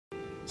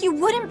You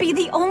wouldn't be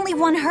the only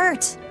one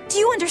hurt. Do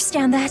you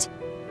understand that?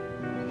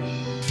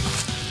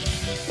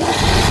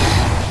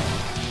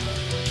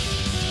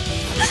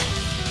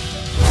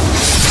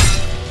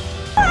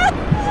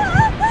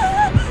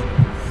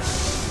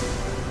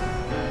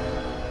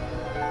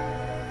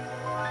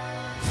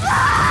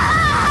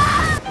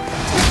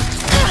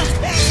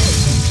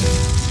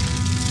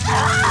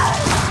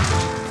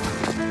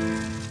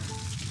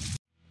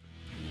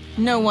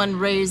 No one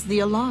raised the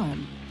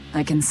alarm.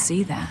 I can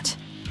see that.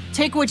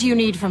 Take what you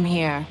need from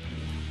here.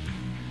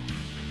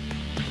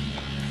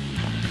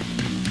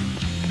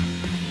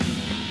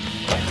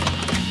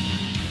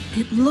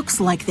 It looks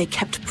like they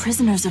kept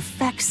prisoners'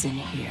 effects in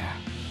here.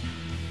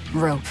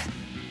 Rope.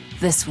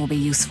 This will be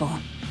useful.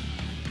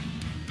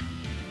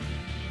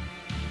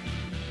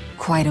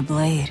 Quite a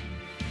blade.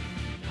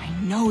 I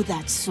know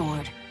that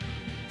sword.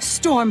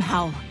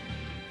 Stormhowl.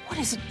 What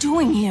is it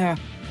doing here?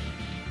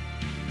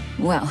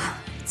 Well,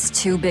 it's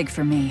too big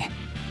for me.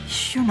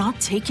 You're not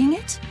taking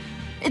it?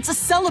 It's a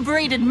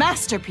celebrated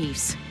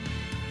masterpiece.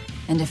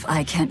 And if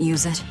I can't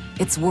use it,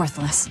 it's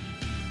worthless.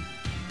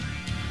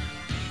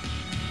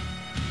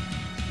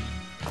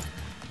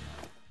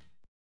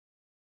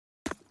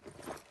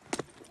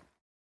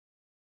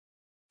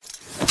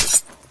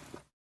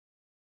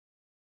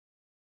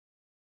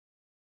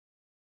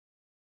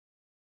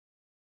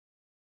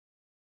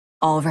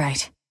 All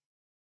right.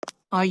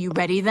 Are you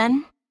ready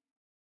then?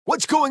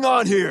 What's going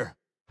on here?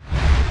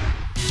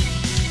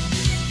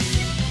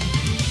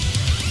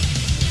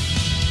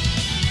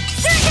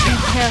 Be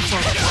careful.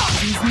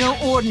 He's no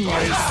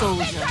ordinary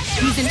soldier.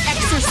 He's an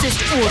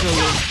exorcist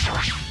orderly.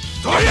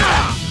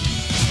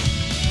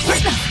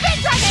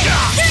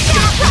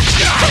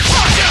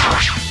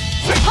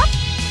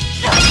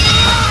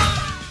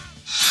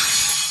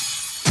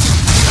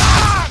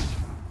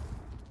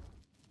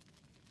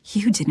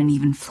 You didn't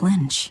even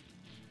flinch.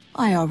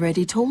 I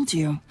already told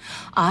you.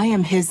 I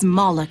am his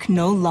Moloch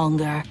no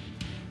longer.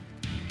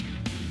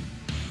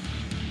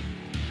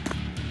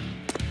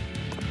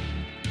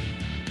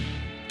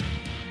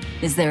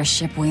 Is there a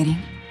ship waiting?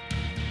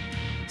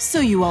 So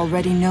you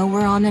already know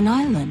we're on an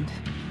island.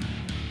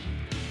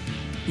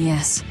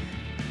 Yes.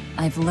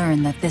 I've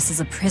learned that this is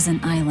a prison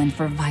island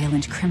for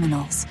violent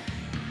criminals,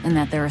 and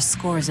that there are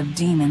scores of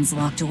demons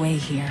locked away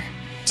here.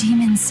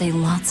 Demons say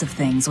lots of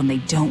things when they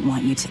don't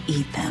want you to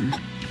eat them.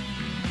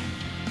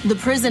 The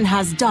prison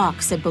has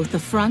docks at both the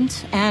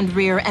front and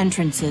rear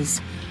entrances.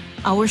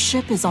 Our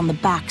ship is on the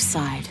back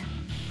side.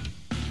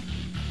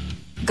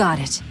 Got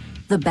it.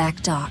 The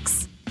back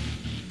docks.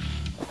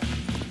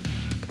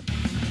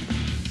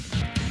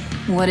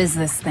 What is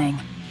this thing?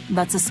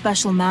 That's a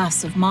special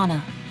mass of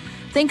mana.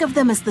 Think of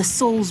them as the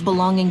souls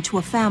belonging to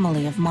a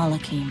family of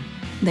Malachim.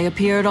 They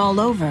appeared all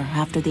over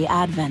after the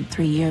Advent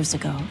 3 years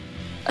ago.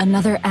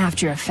 Another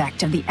after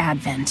effect of the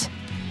Advent.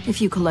 If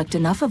you collect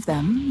enough of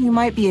them, you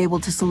might be able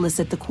to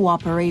solicit the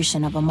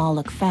cooperation of a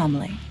Moloch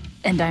family.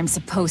 And I'm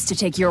supposed to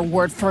take your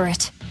word for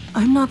it?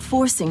 I'm not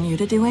forcing you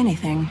to do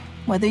anything.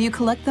 Whether you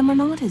collect them or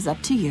not is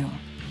up to you.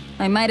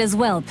 I might as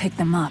well pick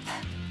them up.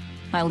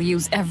 I'll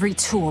use every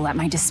tool at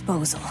my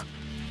disposal.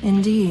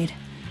 Indeed.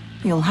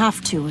 You'll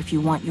have to if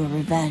you want your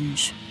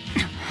revenge.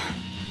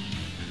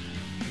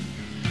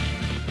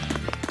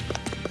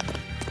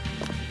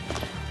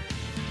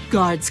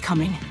 Guards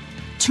coming.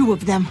 2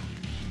 of them.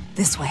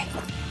 This way.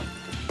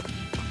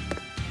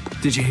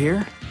 Did you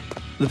hear?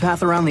 The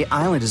path around the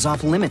island is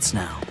off limits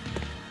now.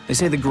 They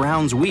say the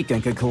ground's weak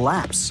and could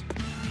collapse.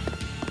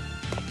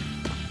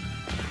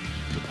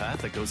 The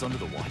path that goes under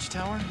the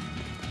watchtower?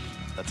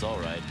 That's all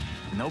right.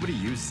 Nobody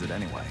uses it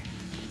anyway.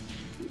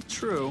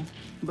 True,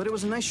 but it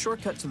was a nice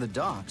shortcut to the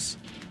docks.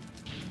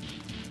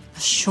 A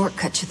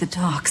shortcut to the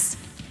docks.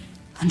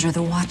 Under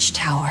the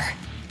watchtower.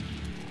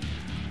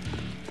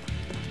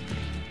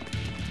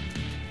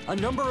 A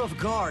number of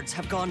guards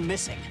have gone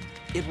missing.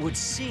 It would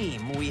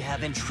seem we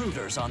have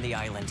intruders on the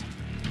island.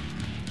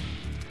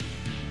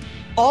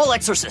 All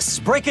exorcists,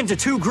 break into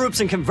 2 groups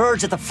and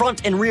converge at the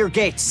front and rear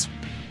gates.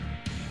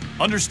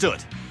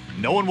 Understood.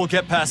 No one will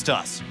get past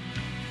us.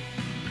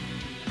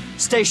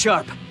 Stay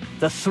sharp.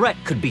 The threat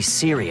could be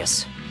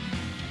serious.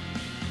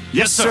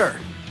 Yes, sir.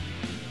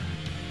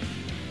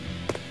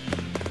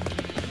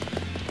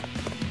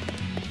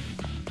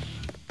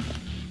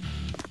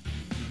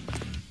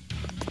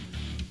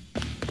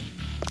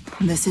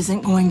 This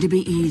isn't going to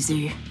be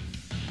easy.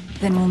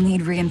 Then we'll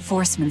need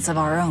reinforcements of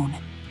our own.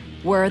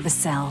 Where are the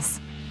cells?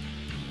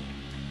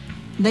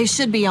 They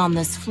should be on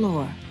this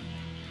floor.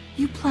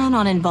 You plan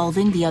on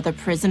involving the other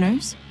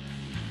prisoners?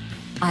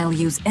 I'll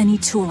use any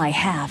tool I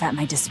have at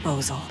my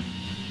disposal.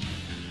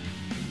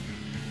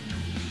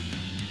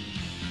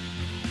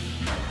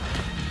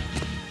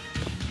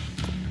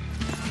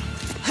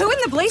 Who in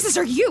the blazes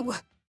are you?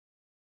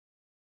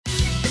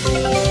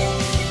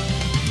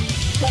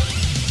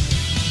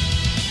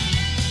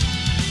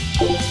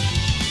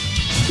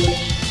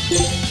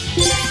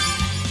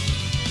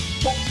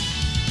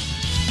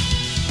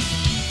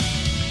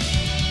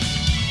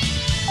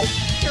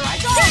 Here I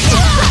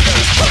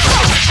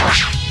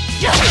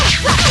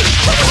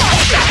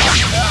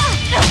go!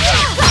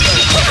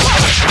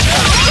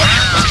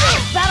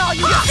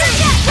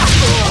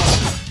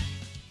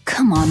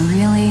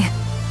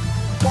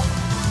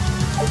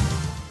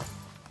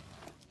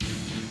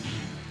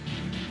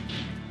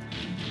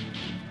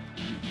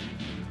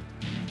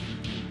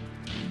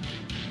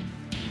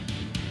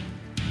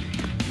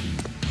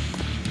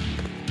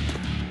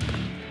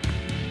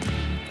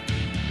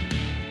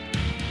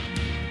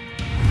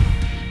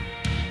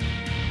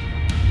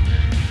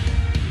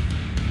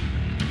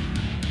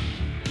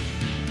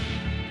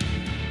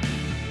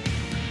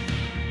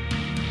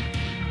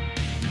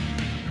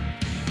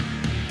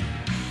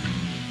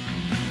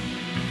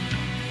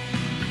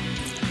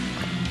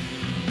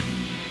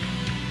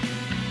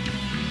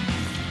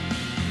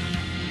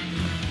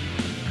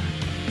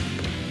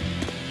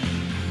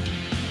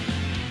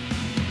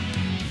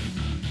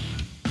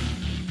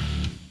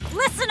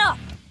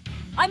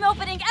 I'm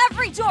opening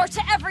every door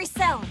to every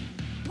cell!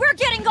 We're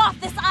getting off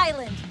this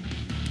island!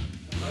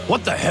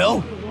 What the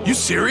hell? You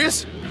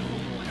serious?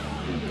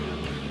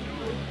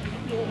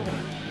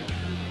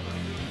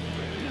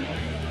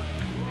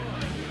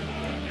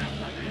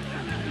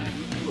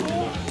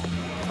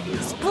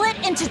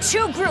 Split into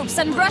 2 groups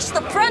and rush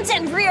the front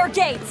and rear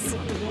gates!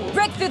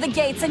 Break through the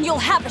gates and you'll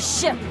have a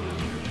ship!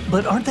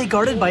 But aren't they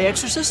guarded by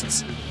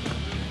exorcists?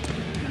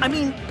 I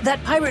mean,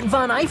 that pirate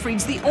Von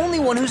Eyfried's the only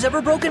one who's ever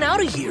broken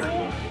out of here.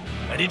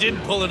 And he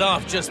didn't pull it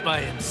off just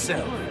by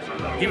himself.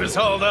 He was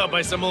hauled out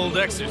by some old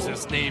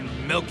exorcist named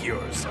Melchior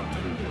or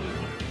something.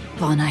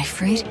 Von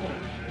Eyfried?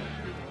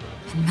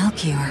 And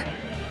Melchior.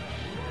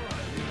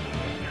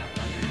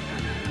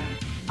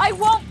 I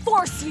won't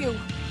force you!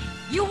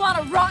 You want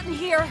to rot in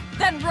here?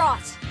 Then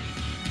rot!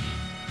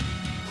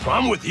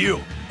 I'm with you.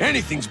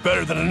 Anything's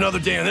better than another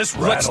day in this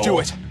rat Let's do hole.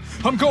 it.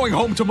 I'm going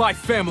home to my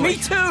family. Me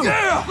too!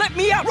 Yeah! Let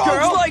me out, Rogues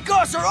girl! like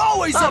us are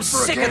always I'm up for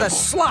a sick of the gamble.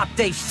 slop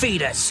they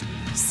feed us.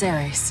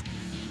 Ceres.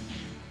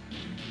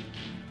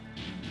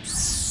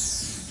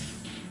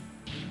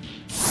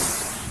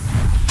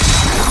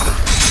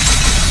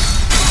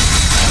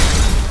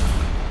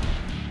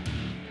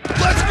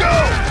 Let's go!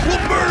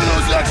 We'll murder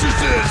those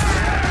exorcists!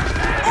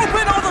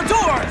 Open all the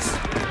doors!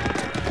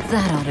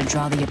 That ought to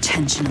draw the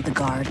attention of the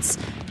guards.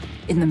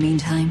 In the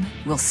meantime,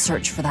 we'll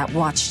search for that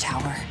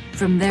watchtower.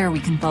 From there, we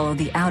can follow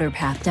the outer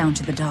path down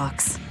to the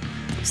docks.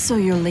 So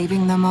you're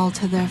leaving them all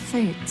to their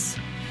fates?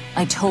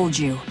 I told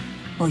you,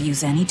 we'll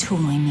use any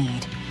tool I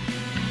need.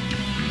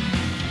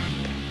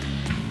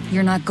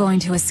 You're not going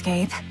to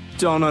escape?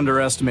 Don't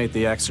underestimate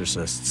the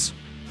exorcists.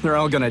 They're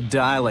all gonna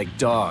die like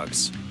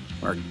dogs.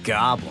 Or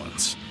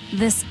goblins.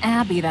 This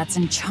abbey that's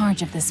in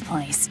charge of this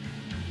place.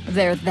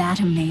 They're that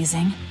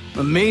amazing?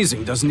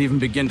 Amazing doesn't even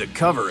begin to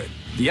cover it.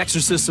 The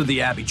exorcists of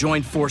the Abbey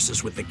joined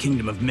forces with the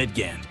Kingdom of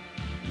Midgand.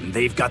 And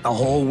they've got the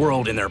whole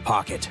world in their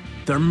pocket.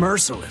 They're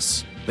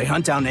merciless. They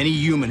hunt down any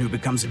human who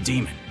becomes a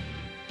demon.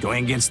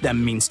 Going against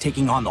them means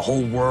taking on the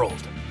whole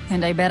world.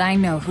 And I bet I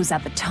know who's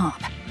at the top.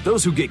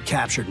 Those who get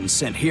captured and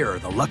sent here are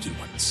the lucky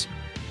ones.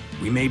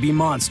 We may be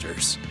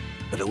monsters,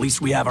 but at least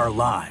we have our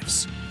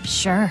lives.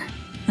 Sure,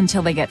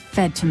 until they get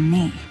fed to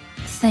me.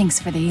 Thanks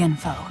for the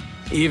info.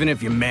 Even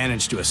if you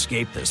manage to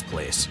escape this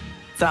place,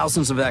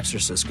 thousands of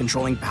exorcists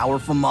controlling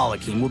powerful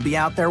Malachim will be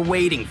out there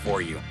waiting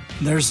for you.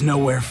 There's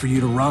nowhere for you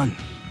to run.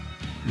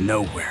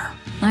 Nowhere.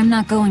 I'm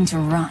not going to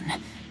run.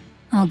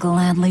 I'll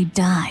gladly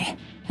die,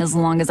 as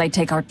long as I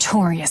take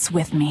Artorias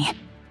with me.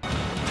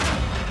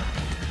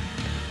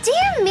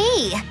 Dear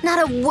me,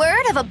 not a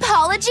word of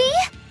apology?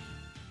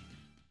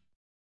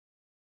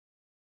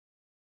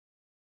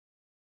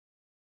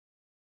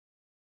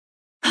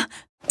 What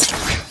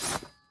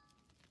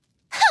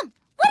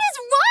is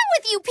wrong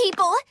with you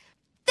people?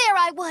 There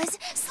I was,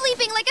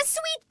 sleeping like a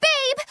sweet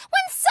babe,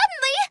 when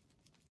suddenly...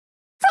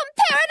 From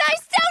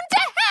paradise down to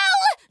hell!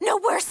 No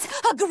worse,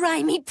 a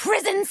grimy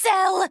prison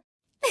cell!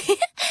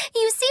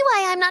 You see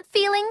why I'm not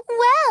feeling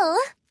well.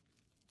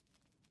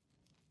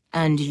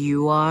 And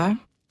you are?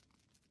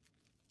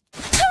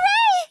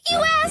 Hooray!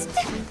 You asked!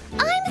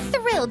 I'm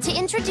thrilled to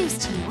introduce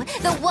to you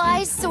the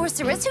wise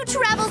sorceress who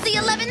travels the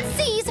 11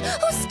 seas,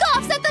 who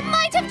scoffs at the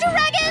might of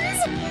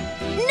dragons!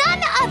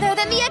 None other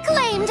than the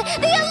acclaimed,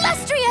 the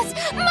illustrious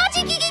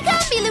Majikiki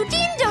Kambilu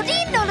Dindo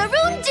Dindo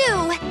Laroon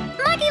Du!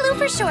 Magilu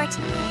for short.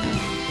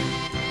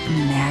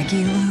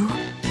 Magilu?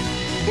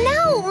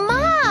 No,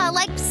 Ma,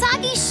 like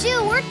Soggy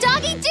Shoe or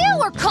Doggy Doo,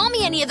 or call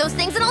me any of those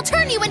things and I'll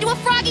turn you into a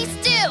froggy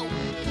stew!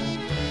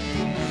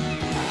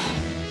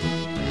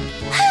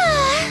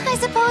 I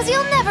suppose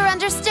you'll never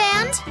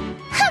understand.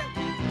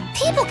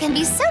 People can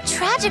be so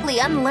tragically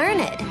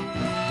unlearned.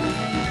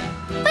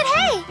 But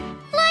hey,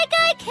 like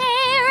I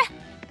care!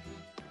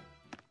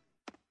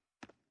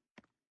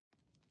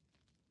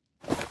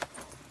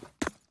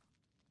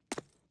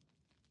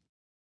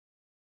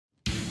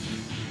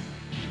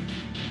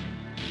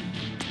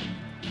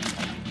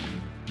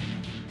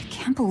 I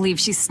can't believe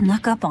she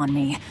snuck up on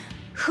me.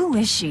 Who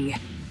is she?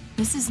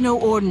 This is no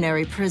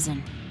ordinary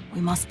prison.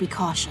 We must be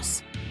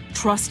cautious.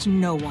 Trust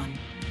no one.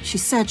 She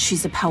said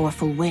she's a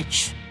powerful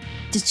witch.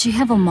 Did she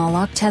have a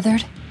Moloch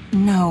tethered?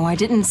 No, I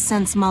didn't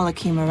sense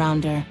Malachim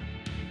around her.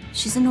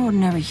 She's an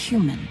ordinary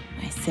human,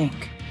 I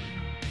think.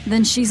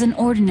 Then she's an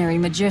ordinary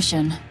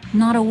magician,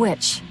 not a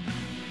witch.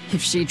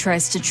 If she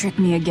tries to trick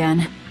me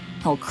again,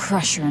 I'll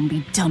crush her and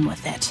be done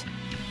with it.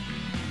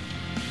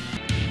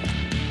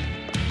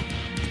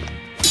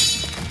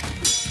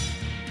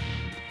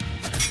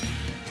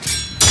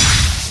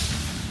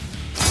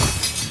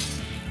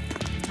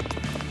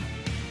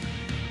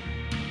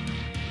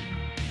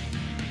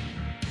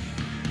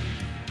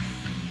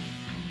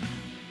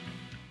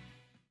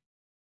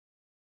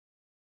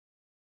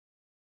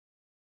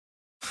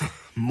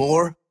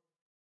 More?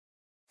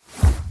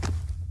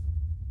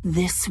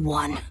 This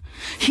one.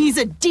 He's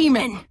a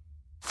demon!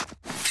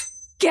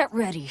 Get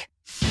ready.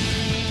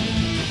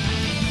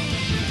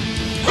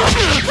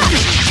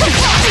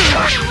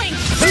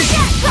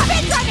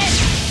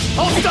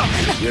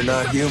 You're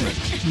not human.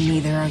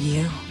 Neither are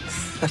you.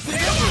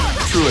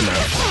 True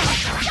enough.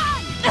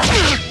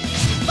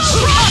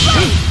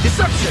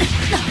 Deception!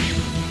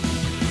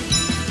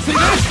 See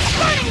this?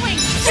 Burning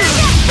wings!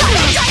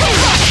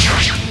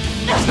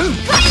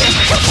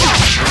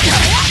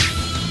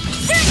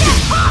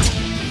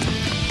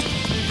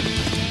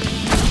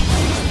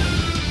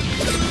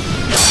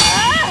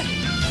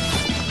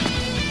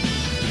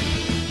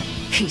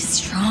 He's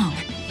strong.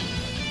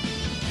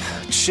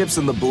 Chips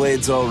in the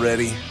blades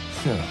already.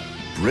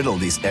 Brittle,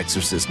 these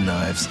exorcist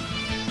knives.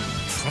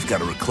 I've got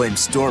to reclaim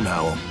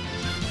Stormhowl.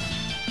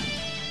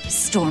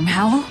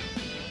 Stormhowl?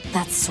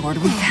 That sword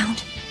we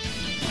found?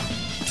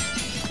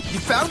 You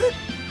found it?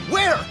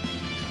 Where?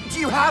 Do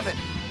you have it?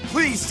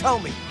 Please tell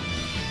me.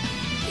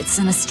 It's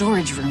in a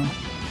storage room.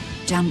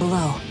 Down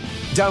below.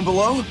 Down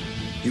below?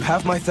 You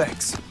have my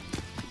thanks.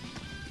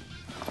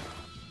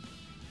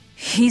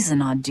 He's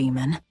an odd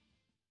demon.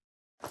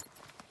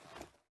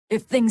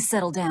 If things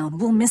settle down,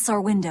 we'll miss our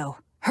window.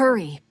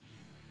 Hurry!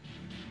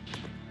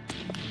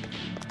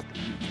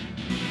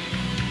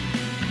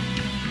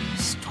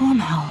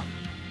 Stormhowl.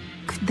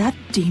 Could that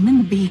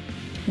demon be...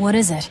 What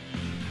is it?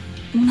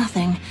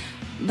 Nothing.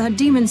 That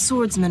demon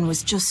swordsman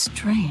was just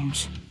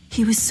strange.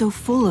 He was so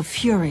full of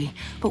fury,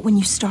 but when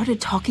you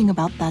started talking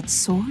about that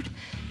sword,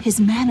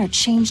 his manner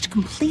changed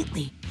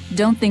completely.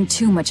 Don't think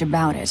too much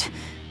about it.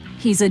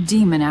 He's a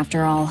demon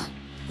after all.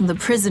 The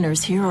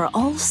prisoners here are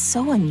all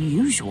so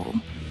unusual.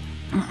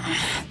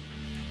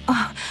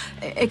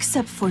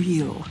 Except for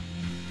you.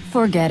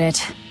 Forget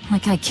it.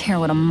 Like I care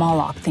what a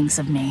Moloch thinks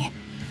of me.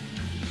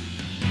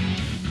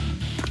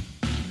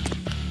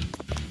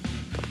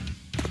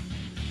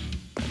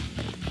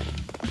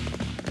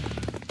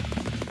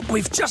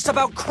 We've just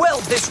about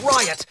quelled this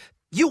riot!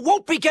 You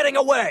won't be getting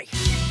away!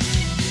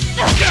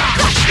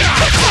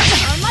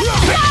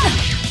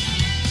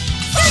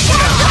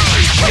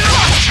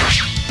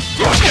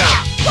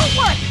 Won't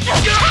work!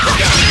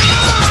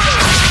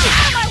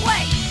 Out of my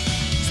way!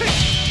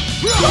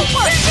 Won't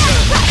work!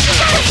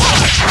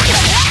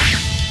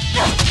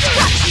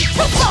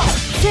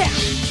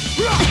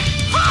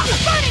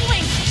 Burning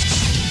wings!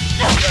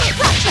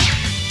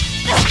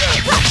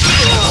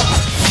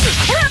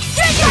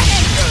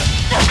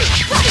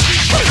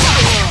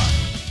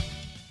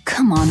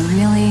 Come on,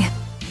 really?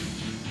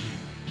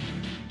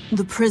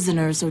 The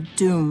prisoners are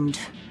doomed.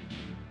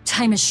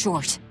 Time is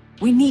short.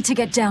 We need to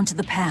get down to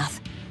the path.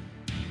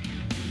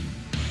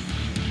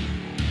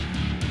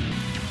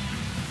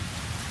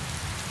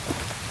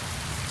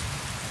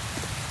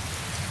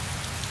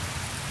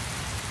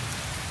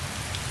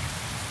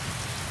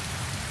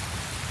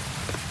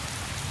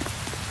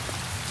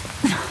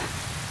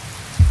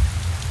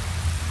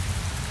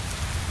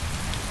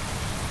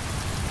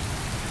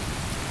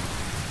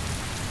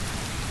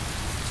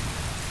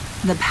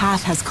 The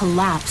path has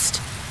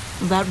collapsed.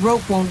 That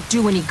rope won't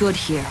do any good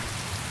here.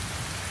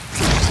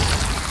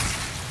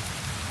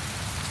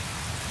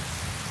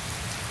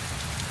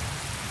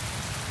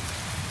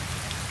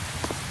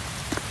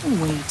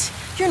 Wait,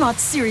 you're not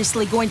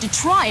seriously going to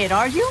try it,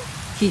 are you?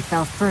 He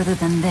fell further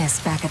than this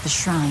back at the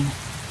shrine.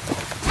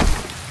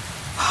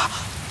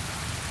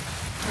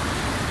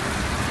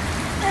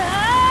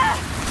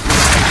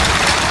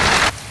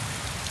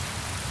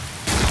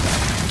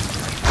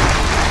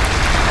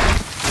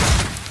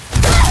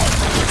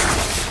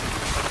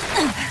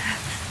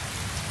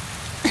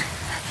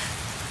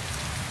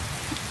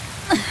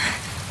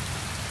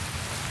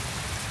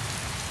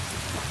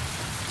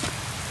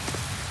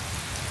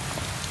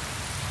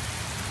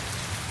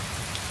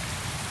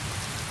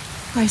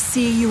 I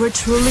see you are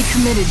truly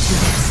committed to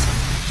this.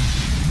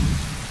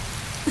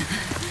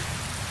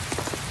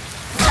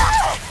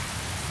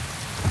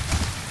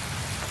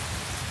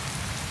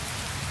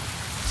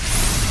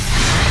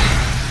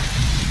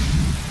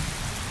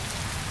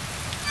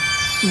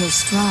 You're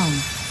strong.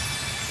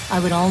 I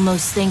would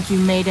almost think you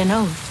made an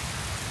oath.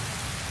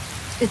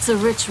 It's a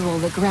ritual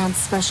that grants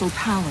special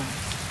power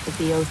if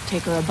the oath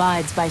taker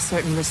abides by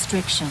certain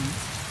restrictions.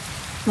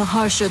 The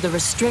harsher the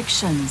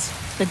restrictions,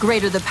 the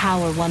greater the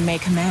power one may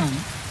command.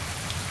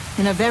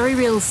 In a very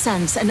real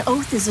sense, an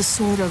oath is a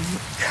sort of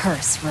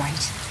curse,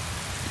 right?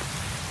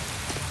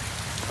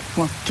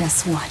 Well,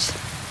 guess what?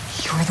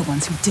 You're the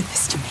ones who did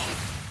this to me.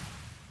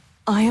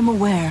 I am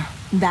aware.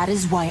 That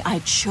is why I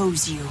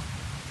chose you.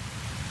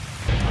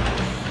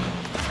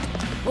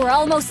 We're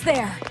almost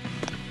there.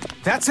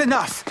 That's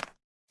enough!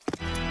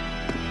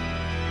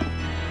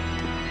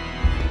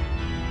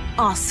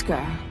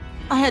 Oscar,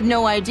 I had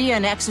no idea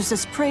an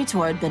Exorcist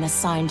Praetor had been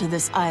assigned to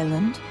this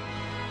island.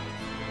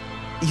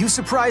 You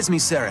surprise me,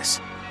 Ceres.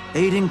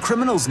 Aiding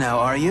criminals now,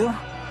 are you?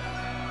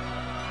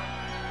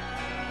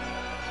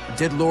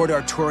 Did Lord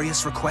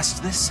Artorius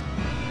request this?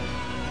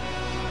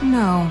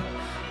 No,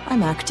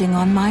 I'm acting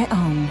on my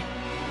own.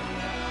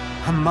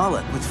 A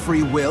mullet with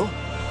free will?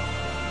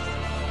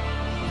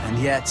 And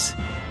yet,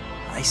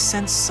 I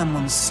sense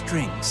someone's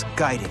strings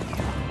guiding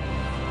you.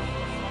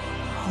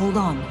 Hold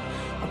on.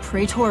 A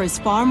Praetor is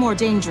far more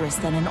dangerous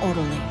than an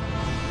orderly.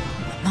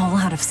 All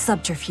out of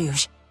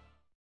subterfuge.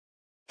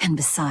 And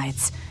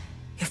besides,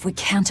 If we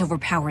can't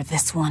overpower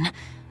this one,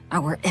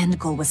 our end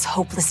goal was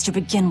hopeless to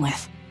begin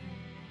with.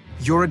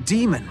 You're a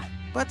demon,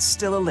 but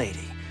still a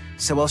lady,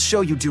 so I'll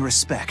show you due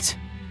respect.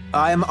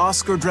 I am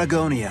Oscar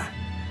Dragonia,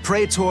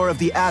 Praetor of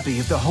the Abbey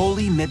of the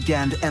Holy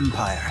Midgand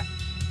Empire.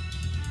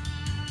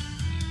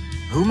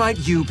 Who might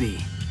you be?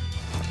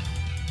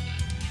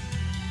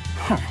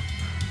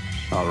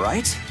 All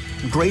right,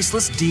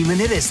 graceless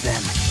demon it is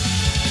then.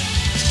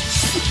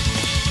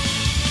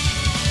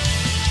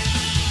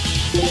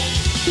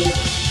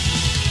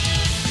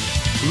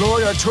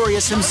 Lord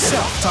Artorius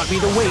himself taught me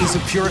the ways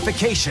of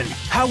purification.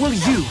 How will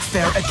you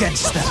fare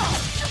against them?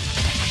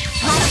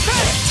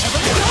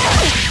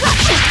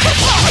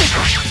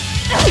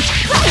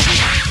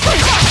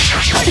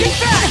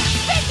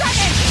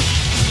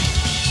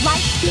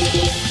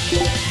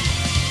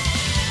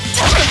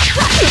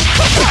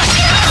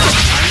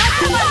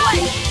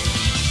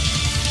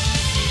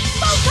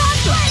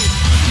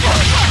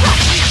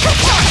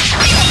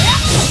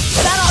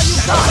 That all you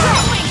got?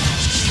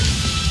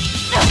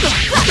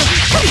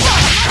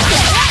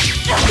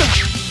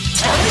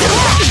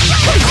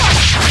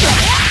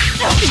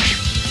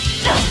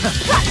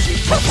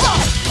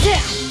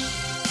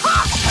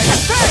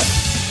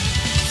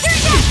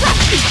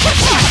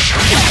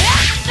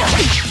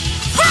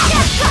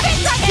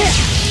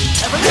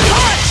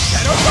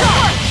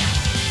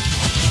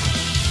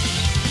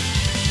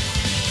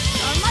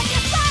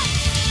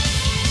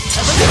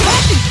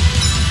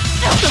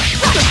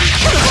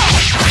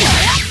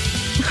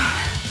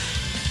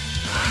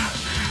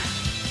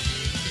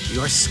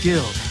 You're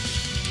skilled.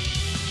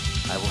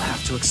 I will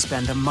have to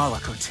expend a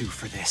Moloch or two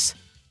for this.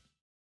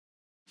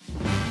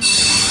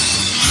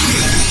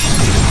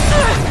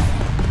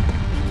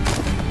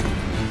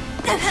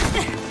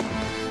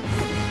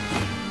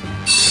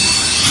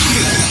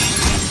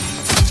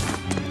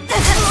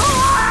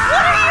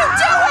 What are you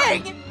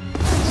doing?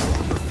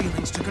 Your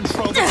feelings to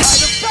control the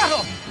tide of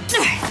battle!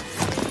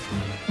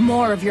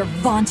 More of your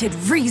vaunted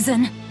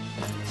reason.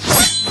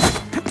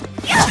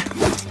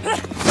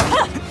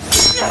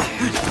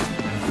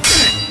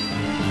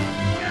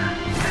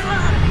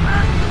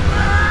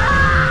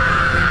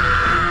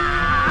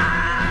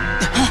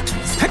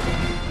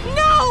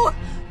 No!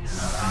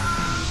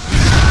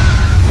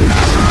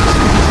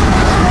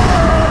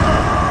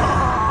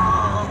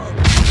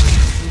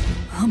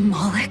 A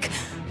Moloch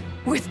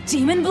with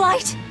demon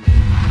blight?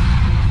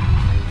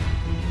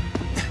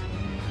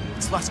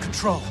 It's lost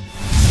control.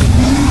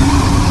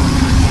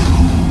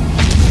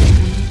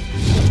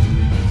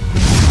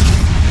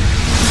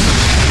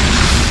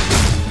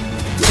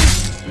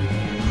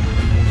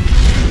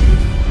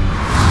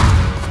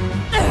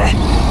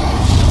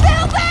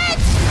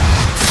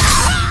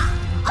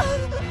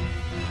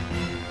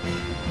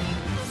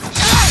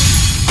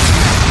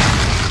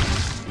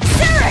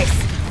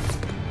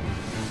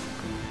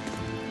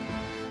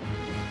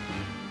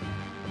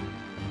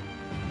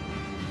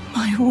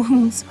 My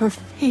wounds are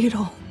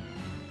fatal.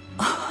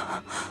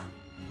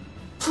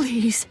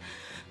 Please,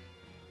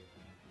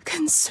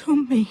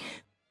 consume me.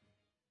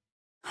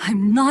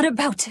 I'm not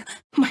about to.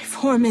 My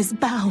form is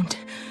bound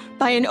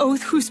by an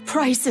oath whose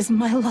price is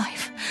my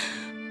life.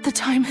 The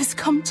time has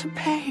come to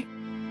pay.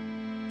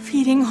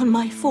 Feeding on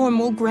my form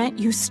will grant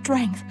you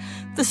strength,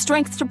 the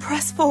strength to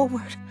press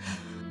forward.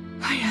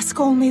 I ask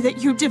only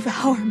that you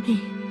devour me.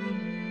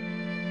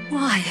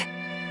 Why?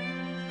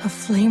 A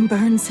flame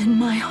burns in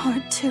my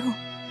heart too.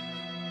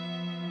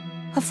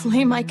 A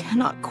flame I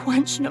cannot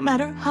quench no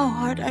matter how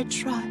hard I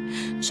try.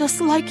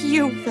 Just like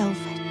you,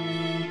 Velvet.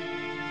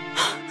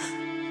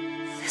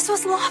 This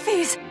was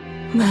Laffy's.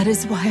 That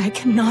is why I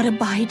cannot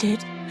abide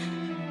it.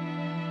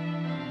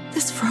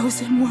 This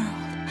frozen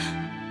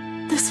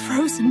world. This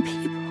frozen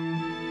people.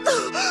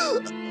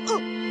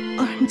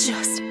 I'm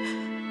just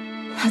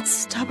that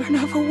stubborn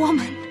of a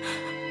woman.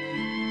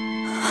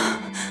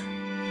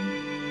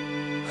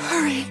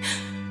 Hurry,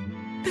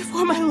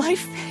 before my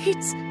life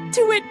fades.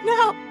 Do it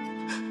now.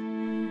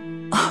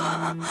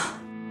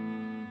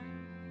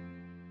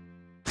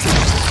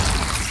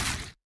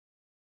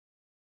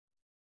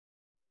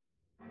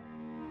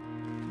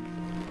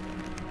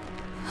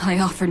 I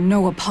offer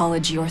no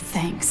apology or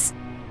thanks.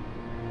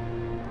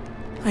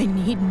 I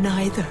need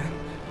neither.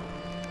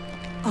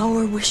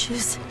 Our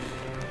wishes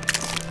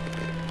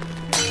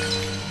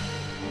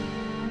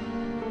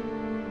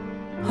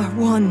are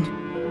one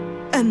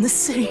and the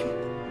same.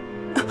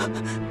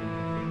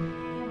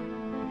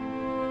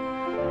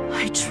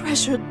 I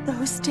treasured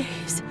those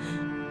days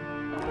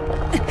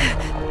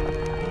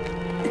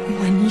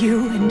when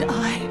you and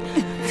I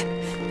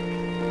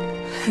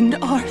and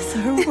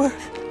Arthur were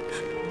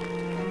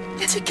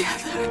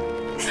together.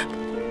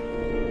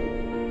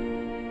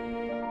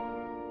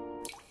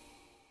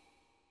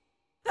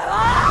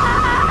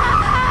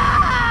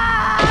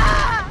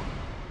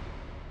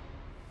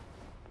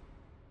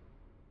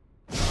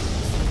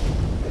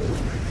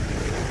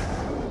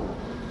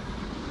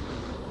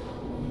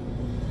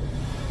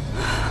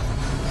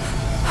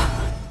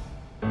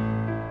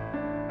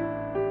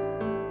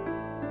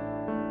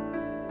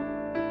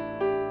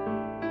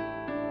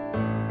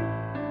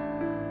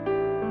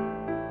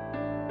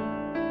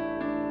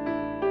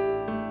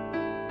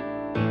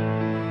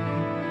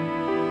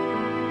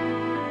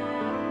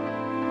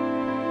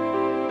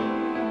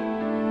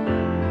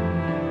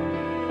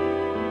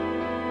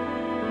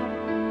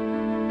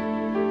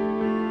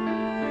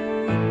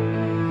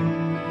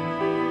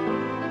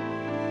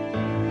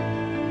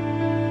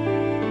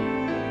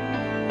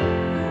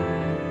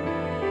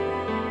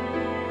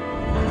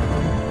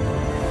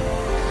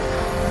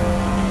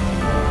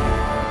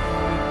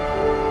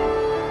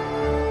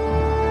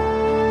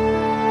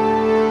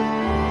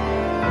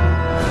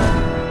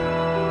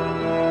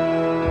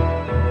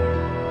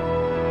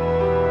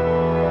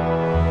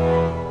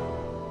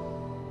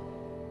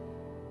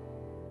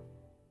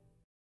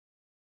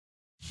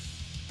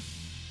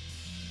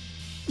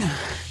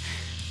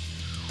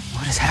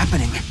 is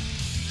happening?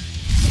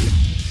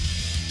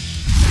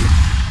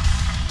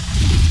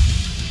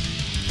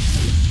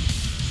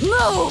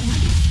 Move!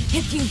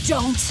 If you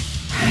don't,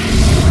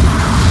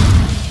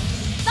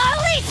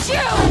 I'll eat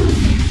you!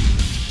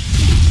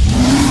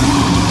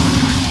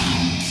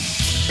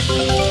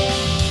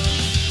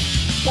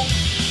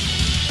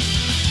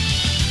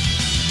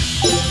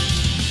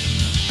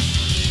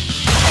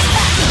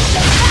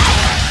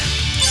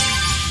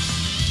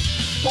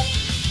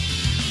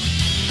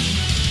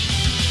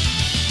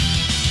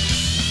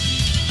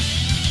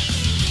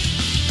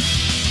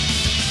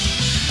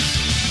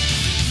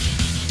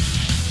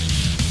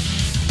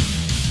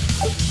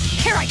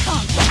 Here I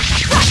come!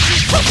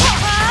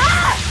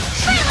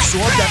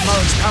 Sword that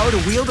Mar's power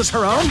to wield as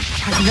her own?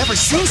 I've never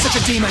seen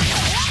such a demon!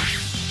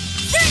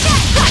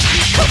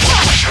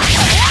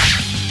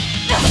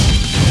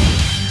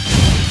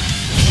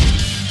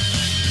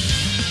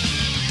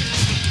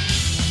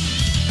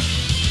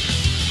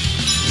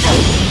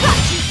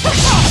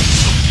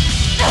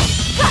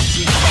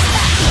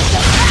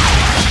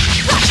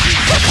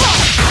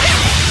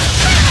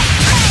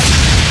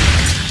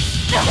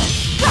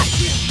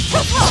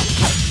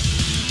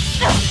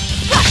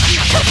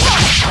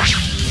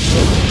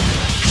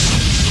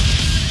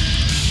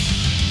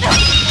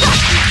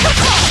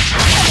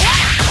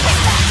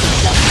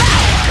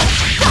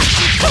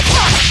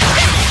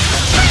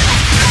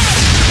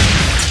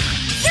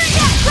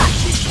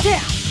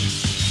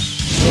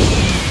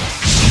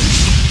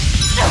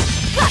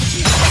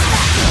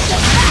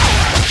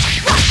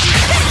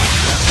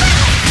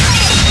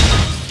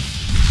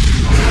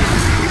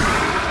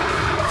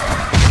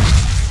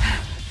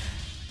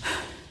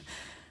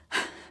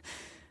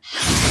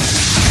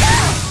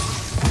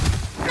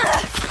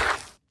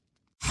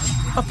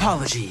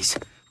 Apologies,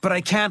 but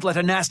I can't let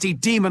a nasty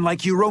demon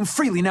like you roam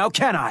freely now,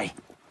 can I?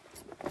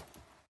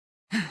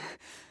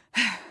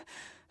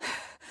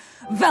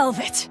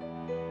 Velvet!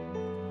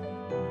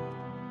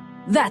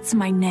 That's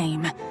my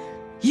name.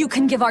 You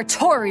can give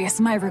Artorias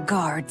my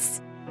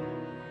regards.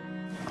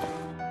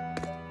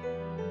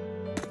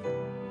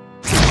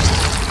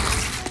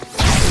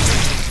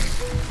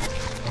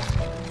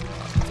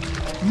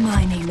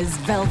 My name is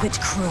Velvet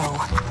Crow,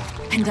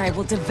 and I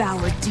will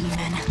devour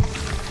demon,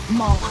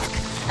 Moloch,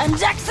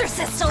 and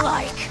exorcist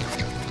alike!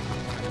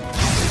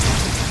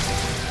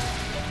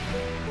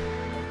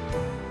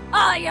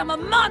 I am a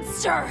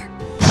monster!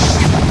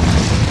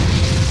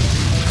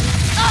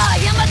 I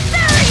am a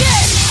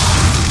Therian!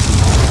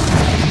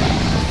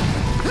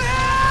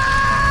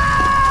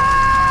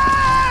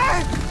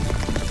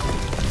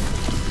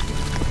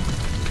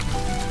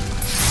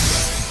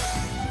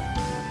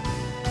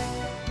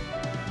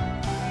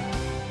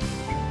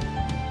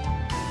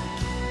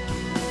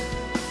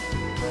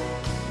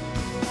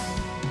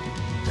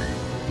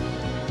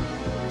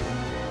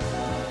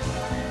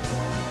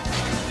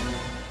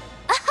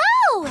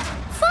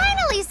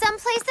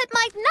 Someplace that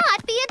might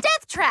not be a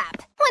death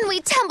trap. When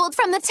we tumbled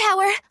from the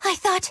tower, I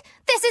thought,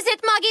 this is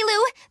it,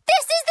 Magilu.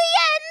 This is the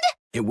end!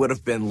 It would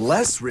have been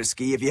less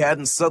risky if you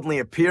hadn't suddenly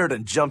appeared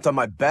and jumped on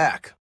my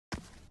back.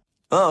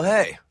 Oh,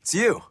 hey, it's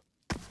you.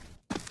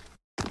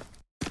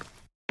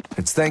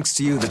 It's thanks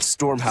to you that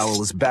Stormhowl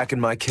is back in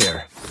my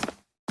care.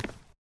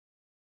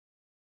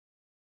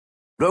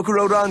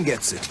 Rokurodan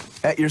gets it.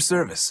 At your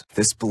service.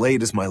 This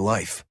blade is my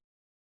life.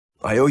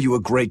 I owe you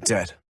a great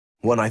debt.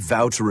 One I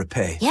vow to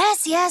repay.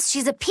 Yes,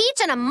 she's a peach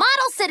and a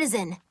model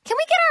citizen. Can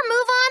we get our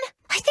move on?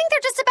 I think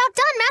they're just about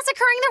done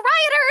massacring the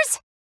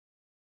rioters!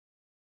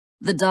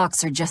 The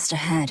docks are just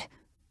ahead.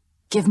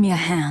 Give me a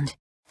hand.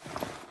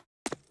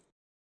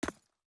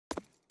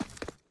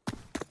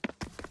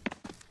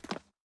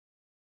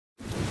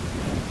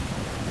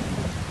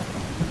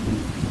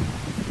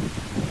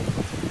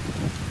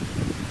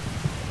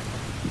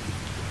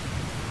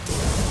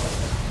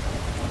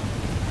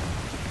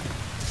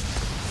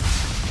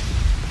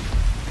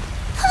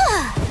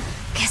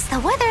 Guess the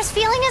weather's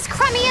feeling as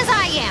crummy as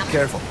I am.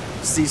 Careful.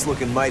 Sea's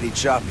looking mighty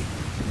choppy.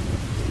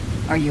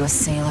 Are you a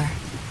sailor?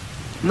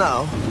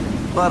 No,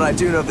 but I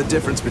do know the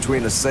difference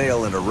between a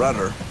sail and a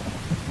rudder.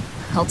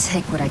 I'll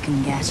take what I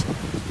can get.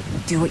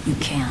 Do what you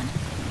can.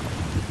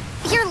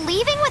 You're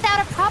leaving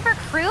without a proper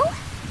crew?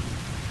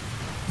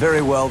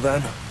 Very well,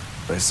 then.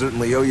 I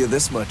certainly owe you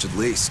this much, at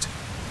least.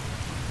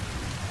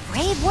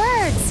 Brave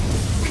words.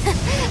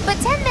 But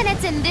 10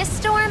 minutes in this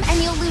storm,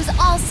 and you'll lose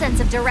all sense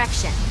of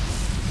direction.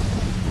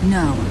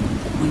 No,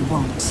 we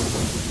won't.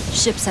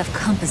 Ships have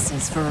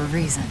compasses for a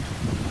reason.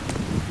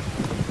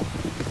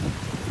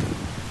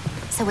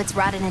 So it's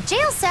rot in a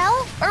jail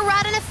cell, or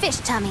rot in a fish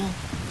tummy?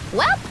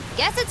 Well,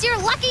 guess it's your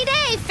lucky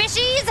day,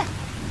 fishies!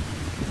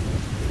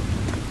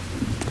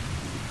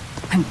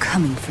 I'm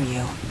coming for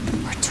you,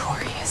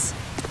 Artorias.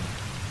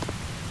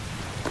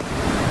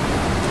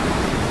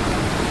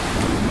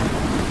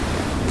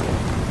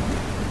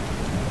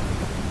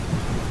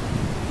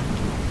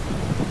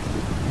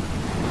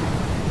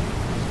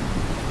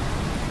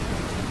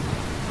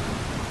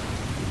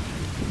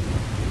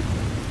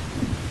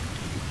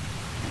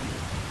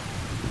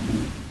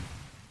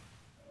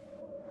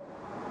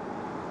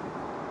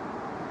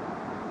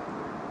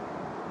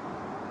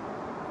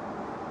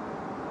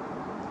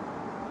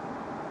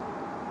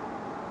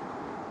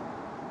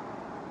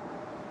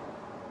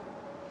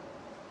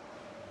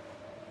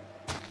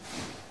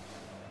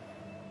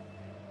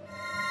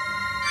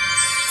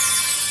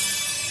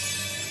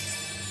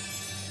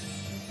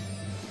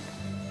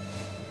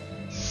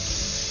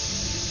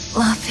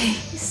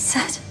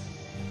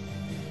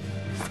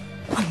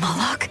 on,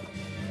 Moloch.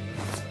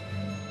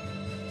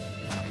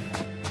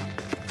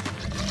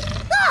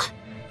 Ah!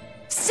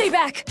 Stay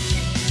back!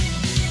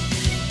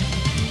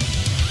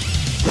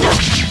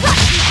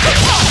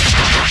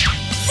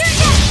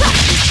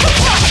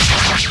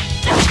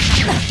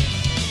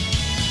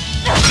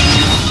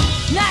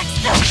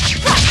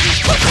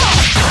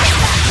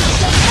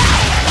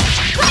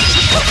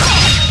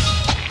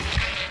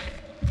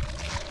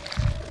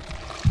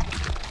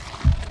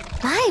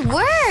 My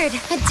word,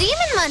 a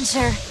demon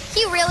muncher.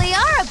 You really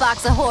are a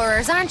box of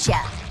horrors, aren't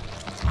ya?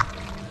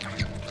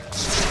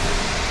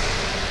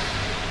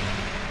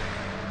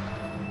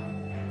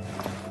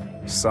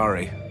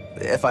 Sorry.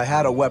 If I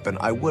had a weapon,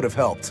 I would have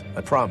helped.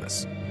 I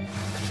promise.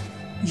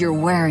 You're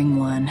wearing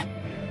one.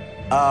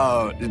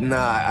 Oh,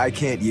 nah, I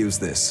can't use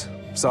this.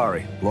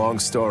 Sorry, long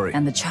story.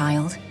 And the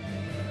child?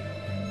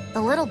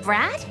 The little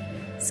brat?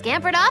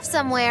 Scampered off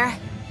somewhere.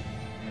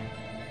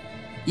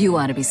 You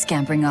ought to be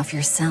scampering off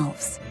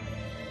yourselves.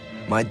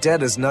 My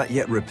debt is not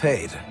yet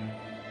repaid.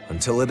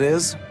 Until it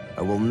is,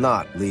 I will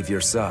not leave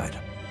your side.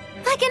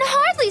 I can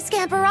hardly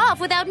scamper off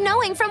without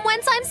knowing from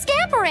whence I'm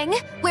scampering.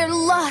 We're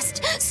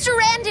lost,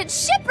 stranded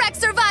shipwreck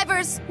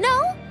survivors,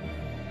 no?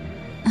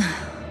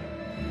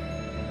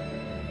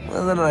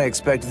 Well, then I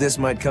expect this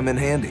might come in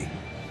handy.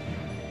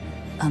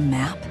 A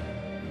map?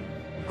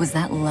 Was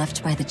that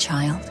left by the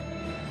child?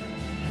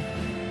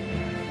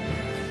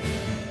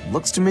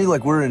 Looks to me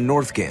like we're in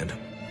Northgand.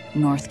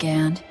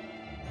 Northgand?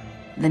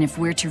 Then if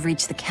we're to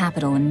reach the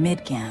capital in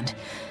Midgand,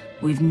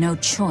 we've no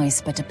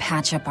choice but to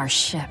patch up our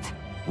ship.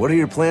 What are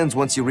your plans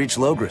once you reach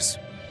Logris?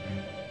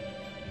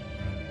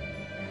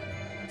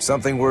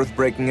 Something worth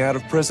breaking out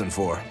of prison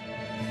for.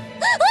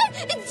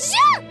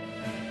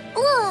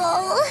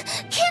 Oh,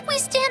 can't we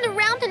stand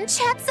around and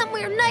chat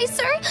somewhere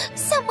nicer?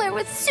 Somewhere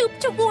with soup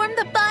to warm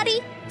the body,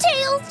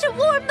 tales to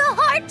warm the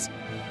heart?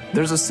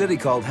 There's a city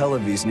called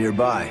Helavis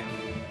nearby.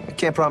 I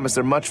can't promise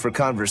they're much for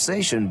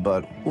conversation,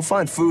 but we'll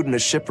find food and a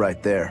ship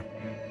right there.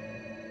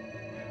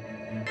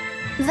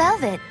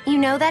 Velvet, you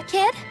know that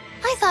kid?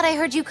 I thought I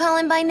heard you call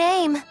him by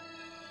name.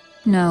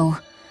 No,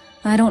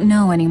 I don't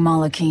know any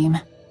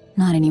Malakim.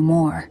 Not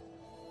anymore.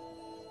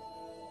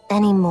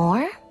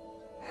 Anymore?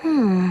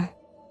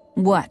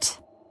 What?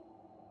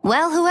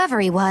 Well, whoever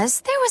he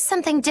was, there was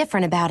something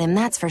different about him,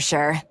 that's for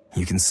sure.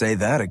 You can say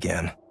that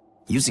again.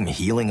 Using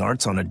healing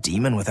arts on a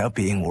demon without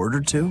being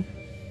ordered to?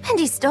 And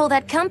he stole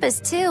that compass,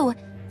 too.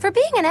 For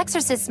being an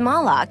exorcist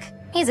Moloch,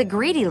 he's a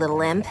greedy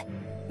little imp.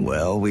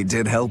 Well, we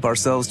did help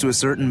ourselves to a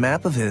certain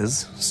map of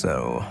his,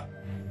 so...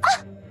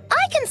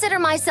 I consider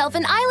myself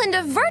an island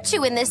of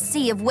virtue in this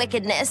sea of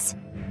wickedness.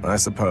 I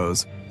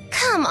suppose.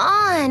 Come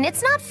on,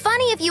 it's not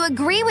funny if you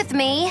agree with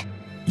me.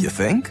 You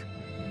think?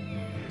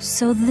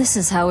 So this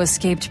is how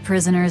escaped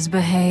prisoners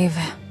behave.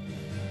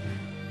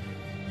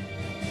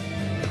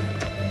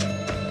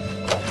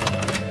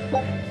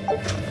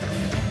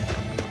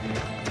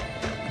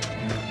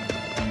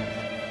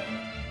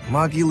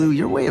 Magilu,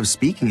 your way of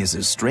speaking is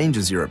as strange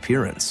as your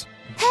appearance.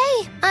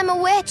 Hey, I'm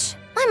a witch.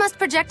 I must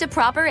project a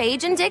proper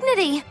age and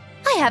dignity.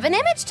 I have an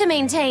image to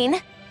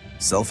maintain.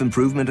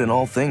 Self-improvement in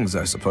all things,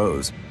 I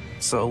suppose.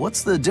 So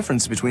what's the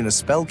difference between a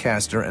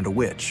spellcaster and a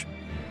witch?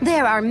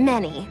 There are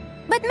many,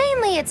 but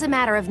mainly it's a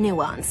matter of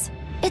nuance.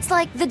 It's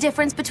like the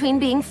difference between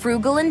being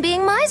frugal and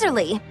being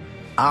miserly.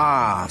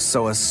 Ah,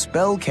 so a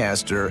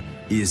spellcaster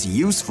is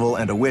useful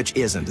and a witch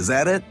isn't, is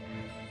that it?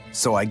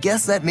 So I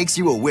guess that makes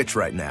you a witch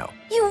right now.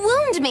 You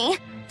wound me.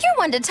 You're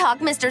one to talk,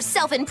 Mr.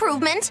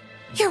 Self-Improvement.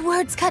 Your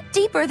words cut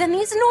deeper than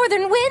these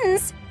northern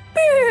winds.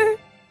 Brr.